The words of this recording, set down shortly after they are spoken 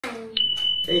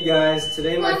Hey guys,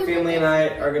 today my family and I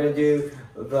are going to do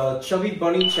the Chubby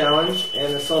Bunny Challenge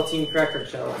and the Saltine Cracker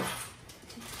Challenge.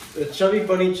 The Chubby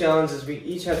Bunny Challenge is we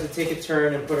each have to take a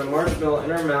turn and put a marshmallow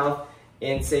in our mouth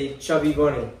and say Chubby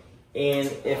Bunny.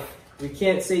 And if we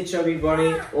can't say Chubby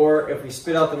Bunny or if we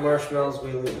spit out the marshmallows,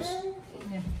 we lose.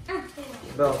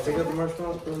 Belle, take out the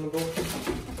marshmallows, put them in the bowl.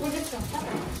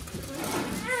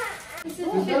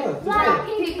 Rock,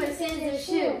 paper, scissors,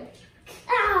 shoot.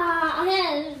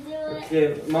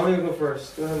 Okay, mommy will go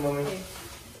first. Go ahead, mommy.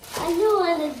 I don't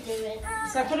want to do it.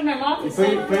 So I put it in my mouth. You put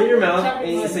it in your mouth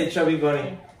and you say Chubby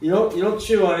Bunny. You don't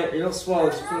chew on it. You don't swallow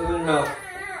it. Just put it in your mouth.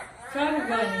 Chubby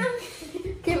Bunny.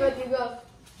 Okay, but you go.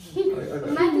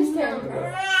 Okay. Matthew's turn.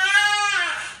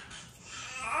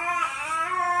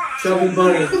 Chubby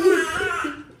Bunny.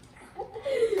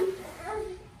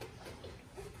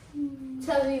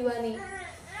 Chubby bunny.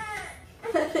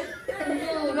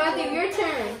 Matthew, your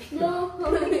turn. No.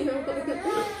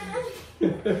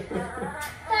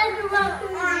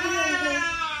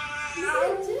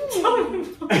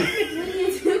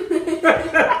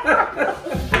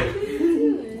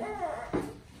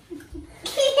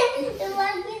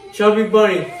 Chubby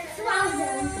Bunny.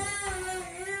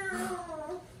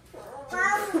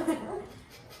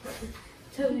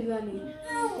 Chubby bunny.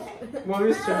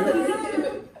 Mommy's turn.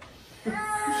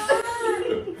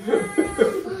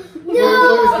 No!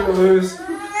 Mommy's gonna lose. I'm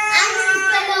gonna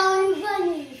spend on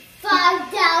bunny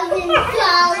 $5,000.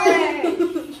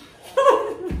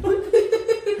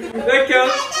 That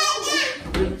counts.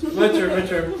 My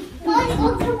turn.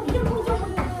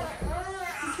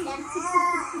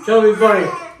 Chubby Bunny.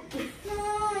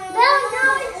 No,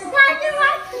 it's not the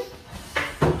right.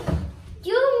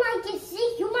 You might get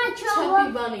sick. You might trouble.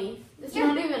 Chubby bunny. It's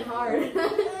not even hard.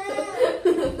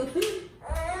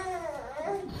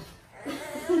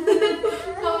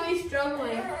 Mommy's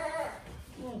struggling.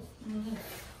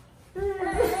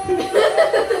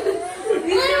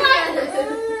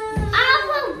 I'll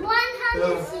put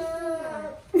 160.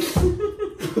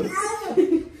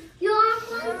 You want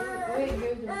one?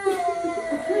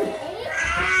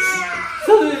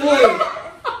 Chubby Bunny.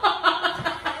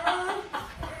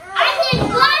 I did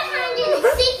 $169.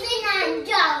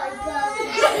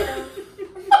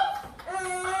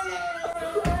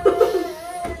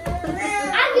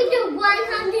 I could do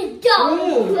 $100.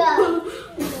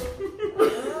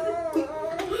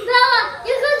 Bella,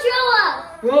 you control her.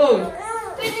 Whoa.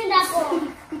 Spin in that ball.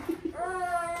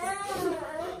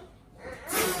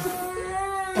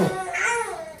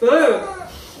 Two.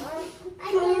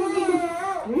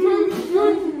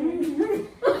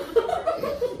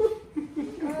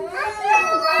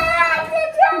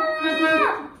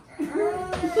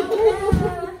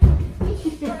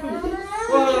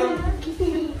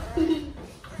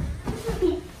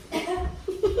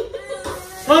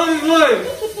 Chubby Bunny.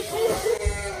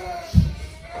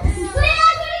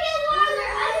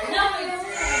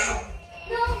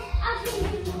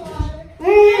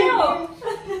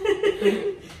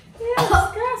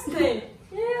 Disgusting.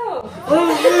 Ew.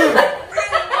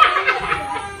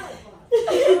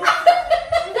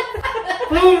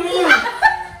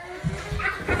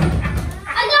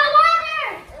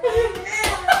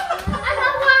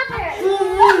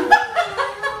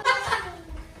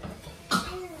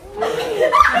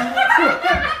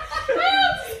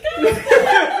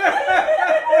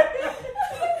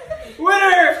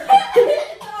 Winner!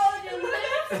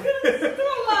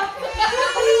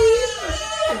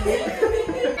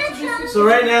 So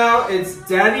right now it's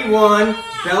Daddy 1,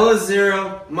 Bella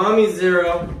 0, Mommy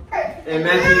 0, and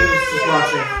Matthew is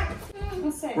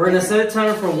watching. We're gonna set a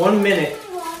timer for 1 minute.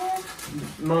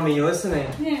 Mommy, you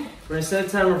listening? Yeah. We're gonna set a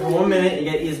timer for 1 minute.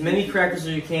 You get as many crackers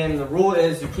as you can. The rule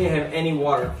is you can't have any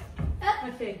water.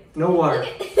 Okay. No water.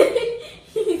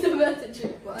 He's about to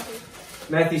drink water.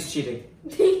 Matthew's cheating.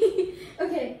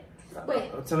 Okay,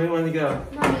 wait. Tell me when to go.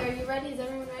 Mommy, are you ready? Is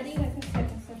everyone ready?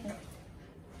 Second.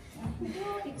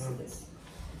 Let's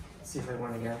see if I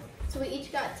want to go. So we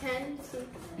each got 10. So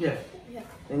Yeah. Yeah.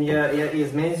 And you gotta eat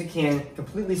as many as you can.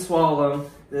 Completely swallow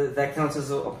them. That counts as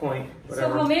a point. So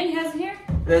how many has here?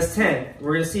 That's 10.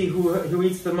 We're gonna see who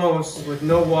eats the most with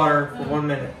no water for 1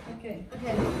 minute. Okay.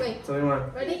 Okay, wait. Tell me when.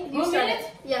 Ready? You 1 start minute?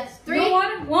 it. Yes. 3. No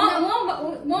water?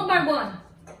 One by one.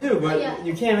 Dude, but Yeah.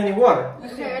 you can't have any water.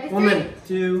 Okay, ready? 1 3. minute.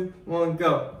 2, 1,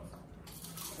 go.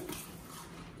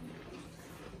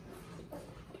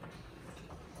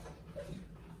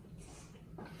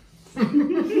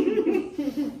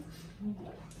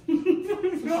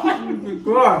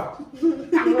 God.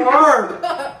 Hard.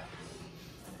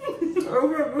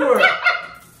 Okay, good.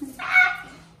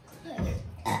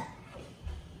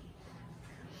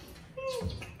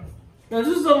 This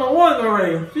is on my one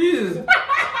already. Jesus.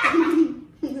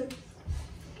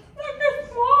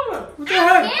 What the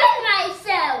heck? I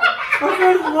myself. I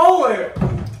can't swallow it.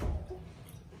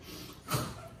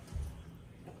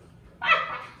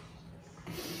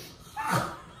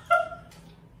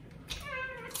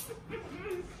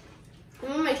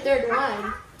 I'm on my third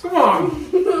one. Come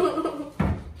on.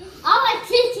 I'm at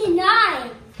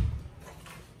 69.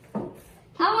 I'm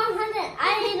 100.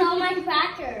 I ate all my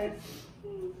crackers.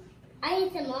 I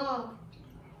ate them all.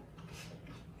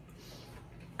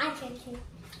 I can too.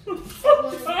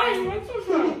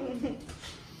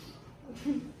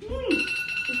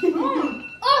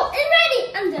 Oh, it's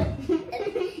ready. I'm done.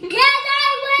 Yes,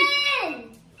 I win.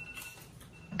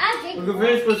 I drink. We can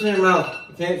finish what's in your mouth.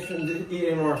 You can't eat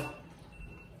anymore.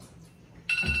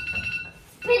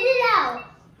 Spit it out.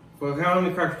 Well, how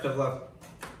many crackers have left?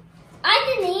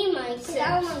 I didn't eat mine because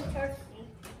I was thirsty.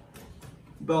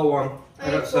 Bell one.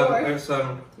 I got 7. I got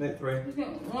 7. Nate 3. Okay,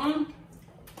 1,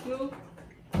 2,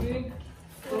 3,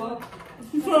 4,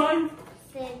 5,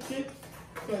 6, 6,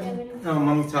 7, Oh,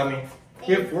 mommy taught me.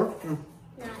 You have 4? 9.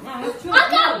 I have 2. I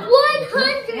got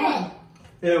 100.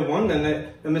 Yeah, 1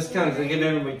 then. They miscounted. They get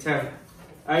everybody 10.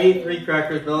 I eat 3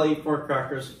 crackers. Bella eat 4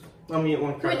 crackers. Mommy eat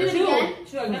 1 Can we do cracker. it again?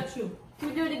 2. I got 2. Can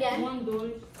we do it again? 1,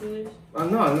 2, 3.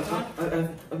 No,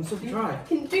 I'm so dry.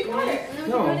 Can you drink water and then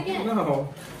we can do it again?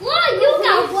 No. Look, you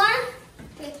got one.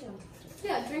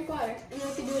 Yeah, drink water and then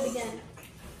we can do it again.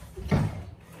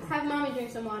 Have mommy drink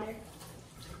some water.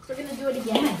 We're gonna do it Oh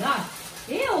again. my god.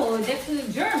 Ew, that's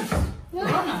the germs.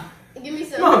 Corona. Give me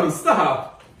some. Mommy,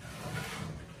 stop.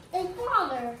 It's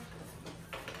water.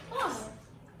 Water.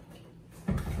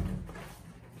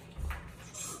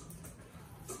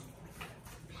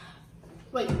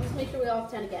 Wait, let's make sure we all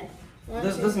have 10 again. One,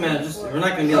 This two, doesn't matter. three, Just 4. we're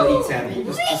not gonna be able to eat 10.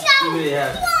 Just do what you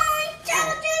have.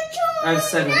 I have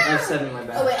 7. I have 7 in my Oh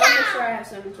bag. wait, I'll make sure I have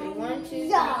 7 too. 1, 2, 3,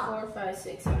 4, 5,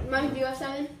 6, 7. Mommy, do you have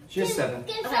 7? She has 7.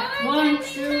 1,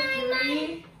 2,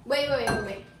 3, Wait,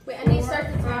 I need to start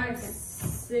the 5, timer.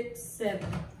 6, 7.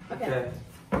 Okay. Okay.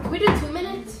 Can we do 2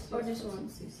 minutes or just 1?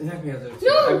 It had me as a 2. I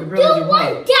No, could do barely do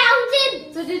 1.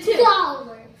 $1,000. So do 2.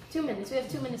 2 minutes. We have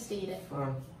 2 minutes to eat it.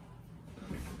 Fine.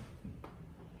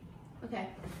 Okay.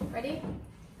 Ready?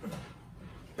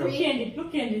 Put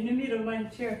candy in the middle of my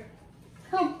chair.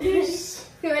 Okay,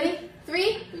 ready?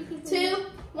 3, 2,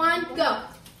 1, go.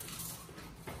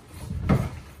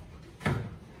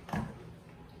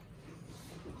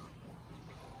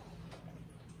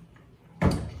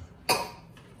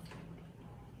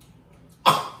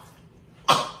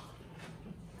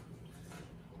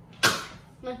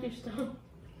 Not your stone.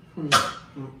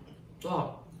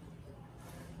 Stop.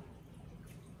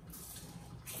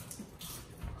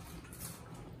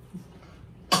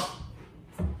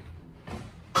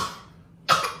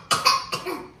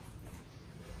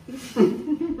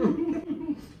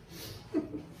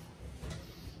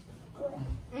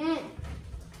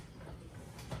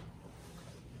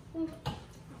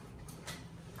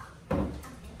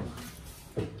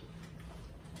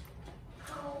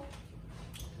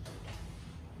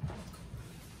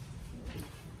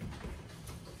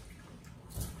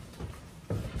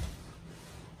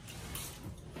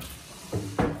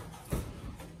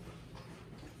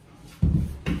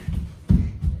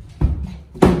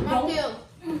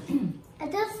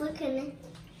 Just looking.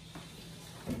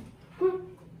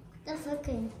 Just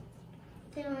looking.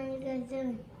 What are you guys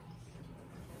doing?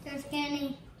 There's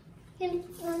Kenny. Kenny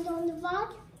runs on the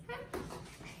vlog.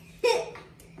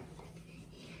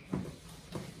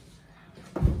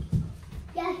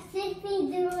 Yeah,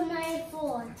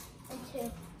 6094 and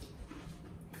 2.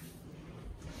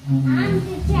 I'm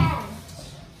the judge.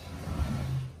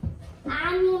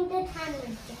 I'm in the timer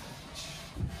judge.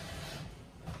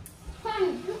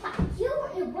 One, you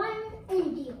and 1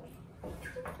 and 0.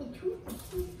 2 and 2 and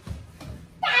 2.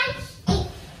 That's it.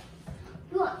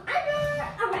 You are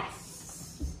under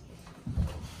arrest.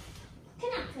 Come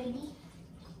on, Freddy.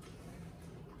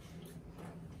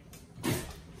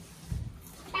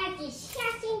 That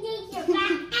disgusting thing you've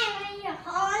got ever your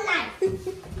whole life.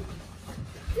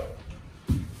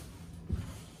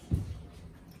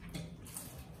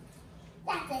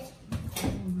 That's it.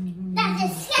 That's the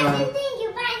disgusting thing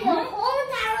you've got your whole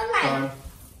entire life.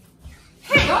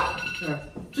 Yeah.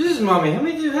 Jesus, mommy, how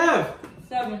many do you have?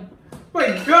 7. My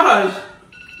gosh!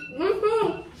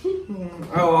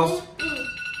 I lost.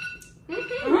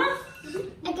 Uh-huh.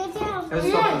 I guess you have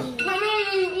That's something.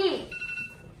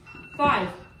 5.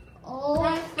 Oh,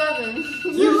 That's 7.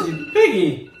 You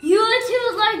piggy! you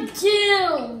two are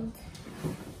doomed.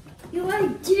 You are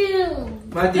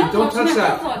doomed. Matthew, don't touch it.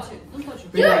 that. Don't touch it. Don't touch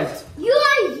it. Be nice. You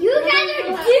guys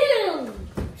are doomed.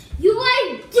 You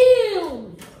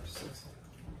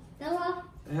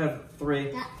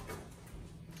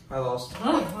I lost.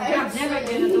 Oh, I have never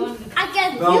been alone. I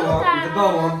get Belle you won. guys. The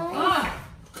Belle won. Ah,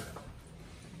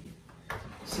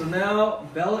 So now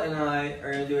Bella and I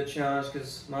are gonna do a challenge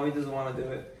because Mommy doesn't want to do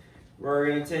it. We're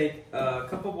gonna take a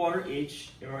cup of water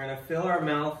each, and we're gonna fill our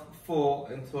mouth full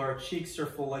until our cheeks are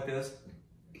full like this.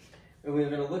 And we're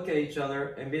gonna look at each other,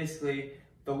 and basically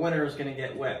the winner is gonna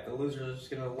get wet. The loser is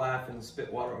just gonna laugh and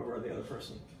spit water over the other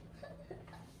person.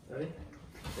 Ready?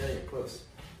 Yeah, you're close.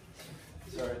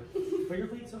 Sorry. Put your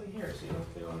plates over here so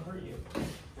they don't hurt you.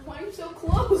 Why are you so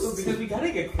close? So because we gotta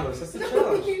get close. That's the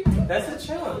challenge. That's the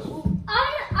challenge.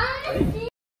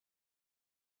 Ready?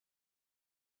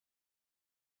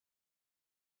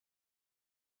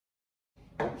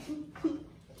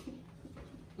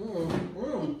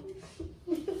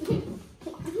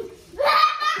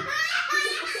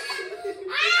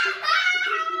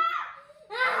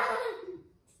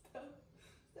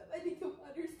 I need the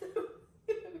water, stop.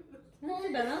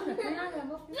 no, Bella, põe água,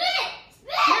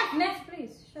 vou. Next,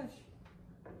 please. Shush.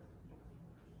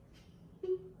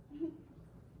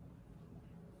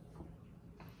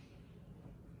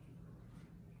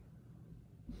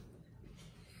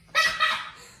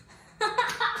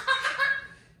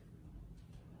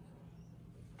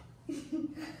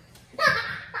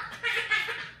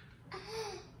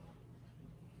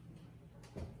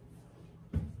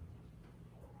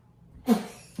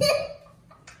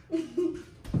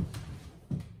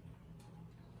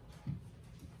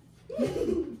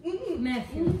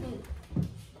 Matthew.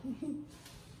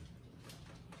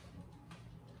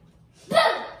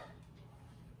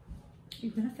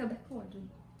 You're gonna fail that cord.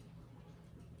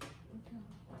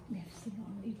 Matthew,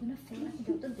 you're gonna fail it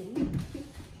the other day.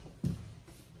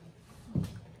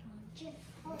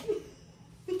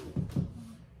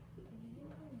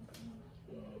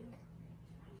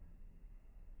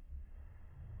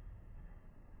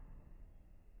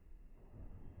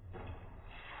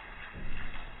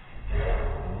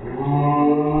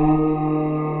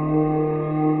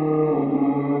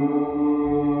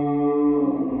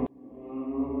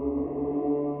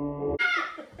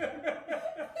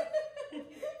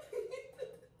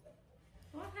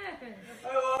 What happened?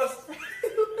 I lost.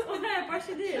 What happened? What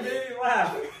she She did? made me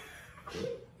laugh.